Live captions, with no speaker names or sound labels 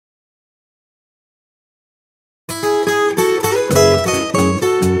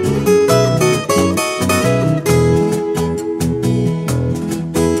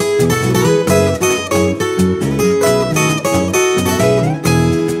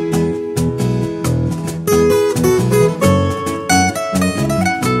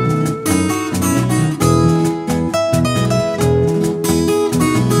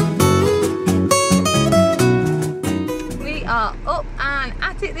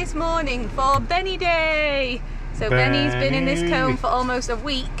this morning for Benny Day. So Benny's been in this comb for almost a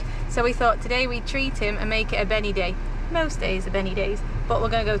week, so we thought today we'd treat him and make it a Benny Day. Most days are Benny Days, but we're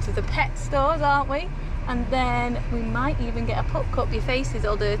going to go to the pet stores, aren't we? And then we might even get a pup cup. Your face is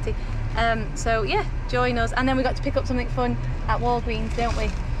all dirty. So yeah, join us. And then we got to pick up something fun at Walgreens, don't we?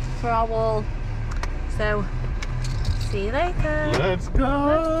 For our wall. So see you later. Let's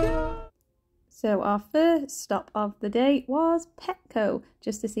go. So our first stop of the day was Petco,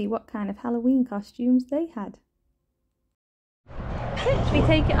 just to see what kind of Halloween costumes they had. Should we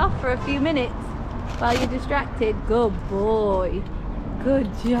take it off for a few minutes while you're distracted? Good boy. Good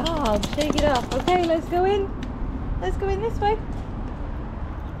job. Shake it off. Okay, let's go in. Let's go in this way.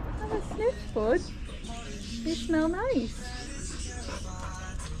 Have a sniff, bud. They smell nice.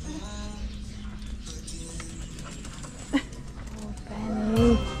 Oh,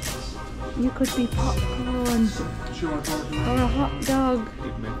 Benny. You could be popcorn. Or a hot dog.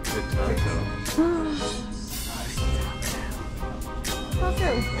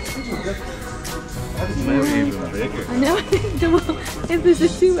 Taco. Maybe even bigger. I know. If there's a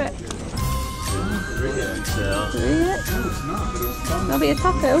 2X. 3XL. 3X? That'll be a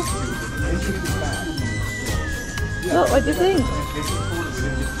taco. Oh, what do you think? You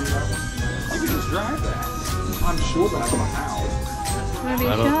can just drive that. I'm sure that's my house. Maybe a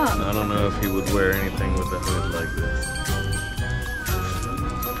shark. I don't know if he would wear anything with a hood like this.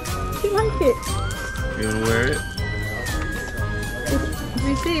 Do you like it? You wanna wear it? Let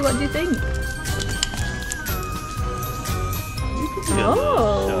me see, what do you think?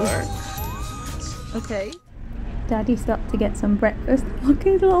 Oh! Okay. Daddy stopped to get some breakfast. Look at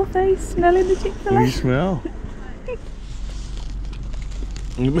his little face, smelling the Chick-fil-A. You smell?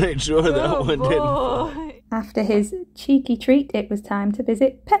 You made sure that one didn't. After his cheeky treat, it was time to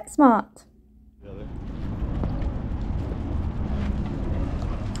visit PetSmart.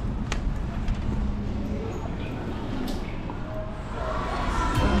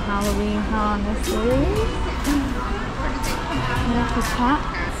 Some Halloween harnesses. Little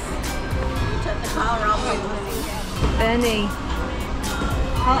hats. Took the car off. Benny.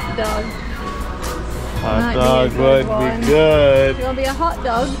 Hot dog. Hot dog would be good. You want to be a hot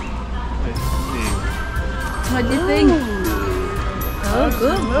dog? What do you think? Oh,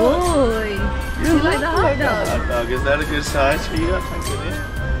 good boy. You like the hot dog? Hot dog, is that a good size for you? I think it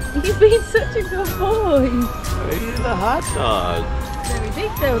is. You've been such a good boy. Maybe the hot dog. Very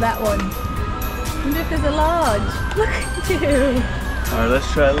big though, that one. I wonder if there's a large. Look at you. Alright, let's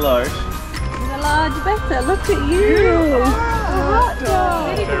try the large. Is a large better? Look at you. A hot dog.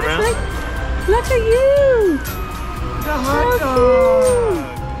 Ready for this way? Look at you. The hot dog.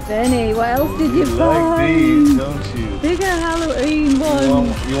 Benny, what else did you You find? like these, don't you? Bigger Halloween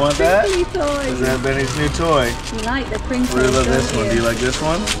one. You want that? Crinkly toy. Is that Benny's new toy? You like the crinkly? What about this don't one? you? Do you like this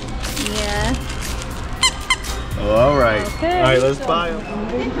one? Yeah. Oh, alright. Okay. Alright, let's buy them.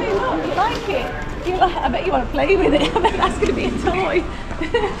 You like it? You like, I bet you want to play with it. I bet that's going to be a toy.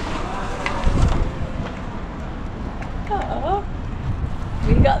 Oh,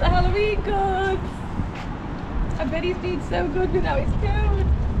 we got the Halloween goods. I bet he's been so good with how it's going.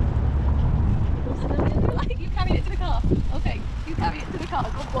 You carry it to the car. Okay, you carry it to the car.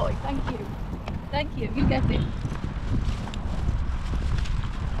 Good boy. Thank you. Thank you. You get it.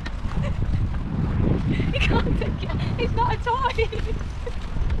 You can't take it. It's not a toy.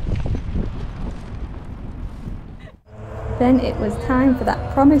 Then it was time for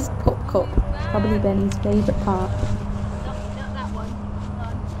that promised pup cup. Probably Benny's favourite part. Not that one.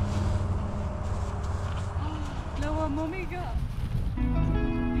 No one mummy got.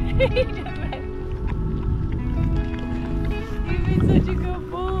 He just went. You've been such a good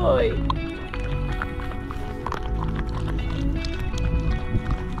boy.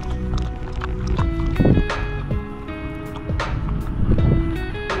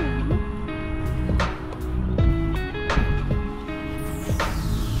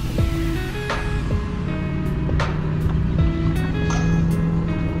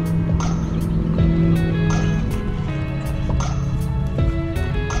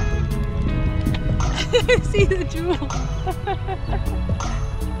 See the drool.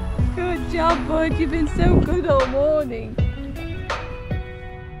 Good job, bud. You've been so good all morning.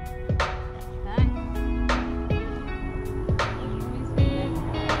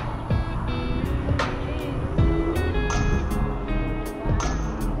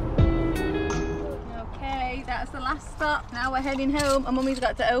 Okay, that's the last stop. Now we're heading home and Mummy's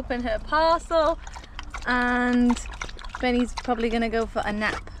got to open her parcel and Benny's probably going to go for a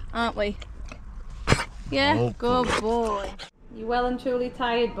nap, aren't we? Yeah, good boy. You're well and truly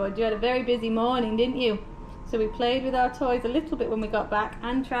tired, bud. You had a very busy morning, didn't you? So we played with our toys a little bit when we got back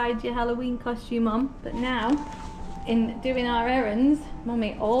and tried your Halloween costume on. But now, in doing our errands,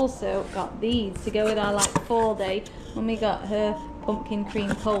 Mummy also got these to go with our like fall day. Mummy got her pumpkin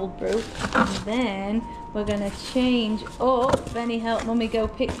cream cold brew. And then we're gonna change up. Benny helped Mummy go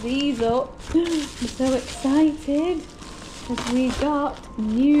pick these up. I'm so excited because we got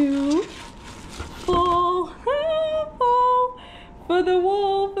new fall for the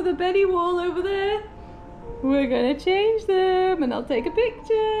wall, for the Benny wall over there. We're gonna change them and I'll take a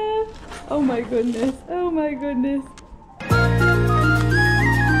picture. Oh my goodness, oh my goodness.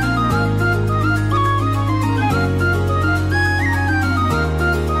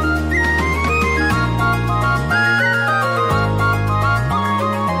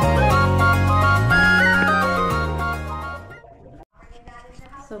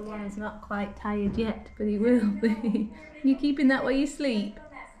 Someone's not quite tired yet, but he will be. You keeping that while you sleep?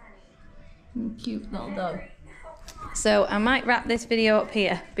 Cute little dog. So I might wrap this video up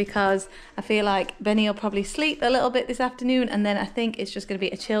here because I feel like Benny will probably sleep a little bit this afternoon, and then I think it's just going to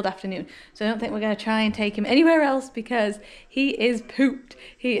be a chilled afternoon. So I don't think we're going to try and take him anywhere else because he is pooped.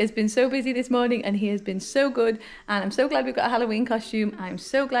 He has been so busy this morning and he has been so good, and I'm so glad we've got a Halloween costume. I'm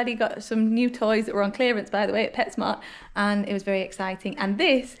so glad he got some new toys that were on clearance, by the way, at PetSmart, and it was very exciting. And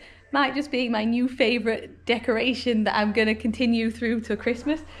this might just be my new favourite decoration that I'm going to continue through to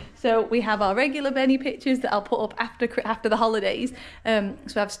Christmas. So we have our regular Benny pictures that I'll put up after the holidays. So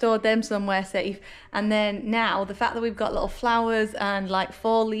I've stored them somewhere safe. And then now, the fact that we've got little flowers and like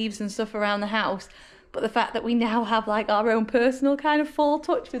fall leaves and stuff around the house, but the fact that we now have like our own personal kind of fall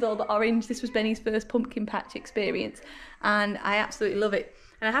touch with all the orange. This was Benny's first pumpkin patch experience and I absolutely love it.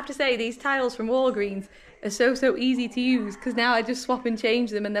 And I have to say, these tiles from Walgreens are so easy to use because now I just swap and change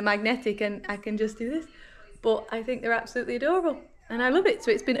them and they're magnetic and I can just do this. But I think they're absolutely adorable and I love it.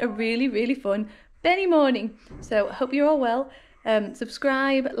 So it's been a really fun Benny morning. So I hope you're all well.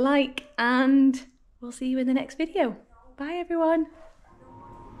 Subscribe, like, and we'll see you in the next video. Bye everyone.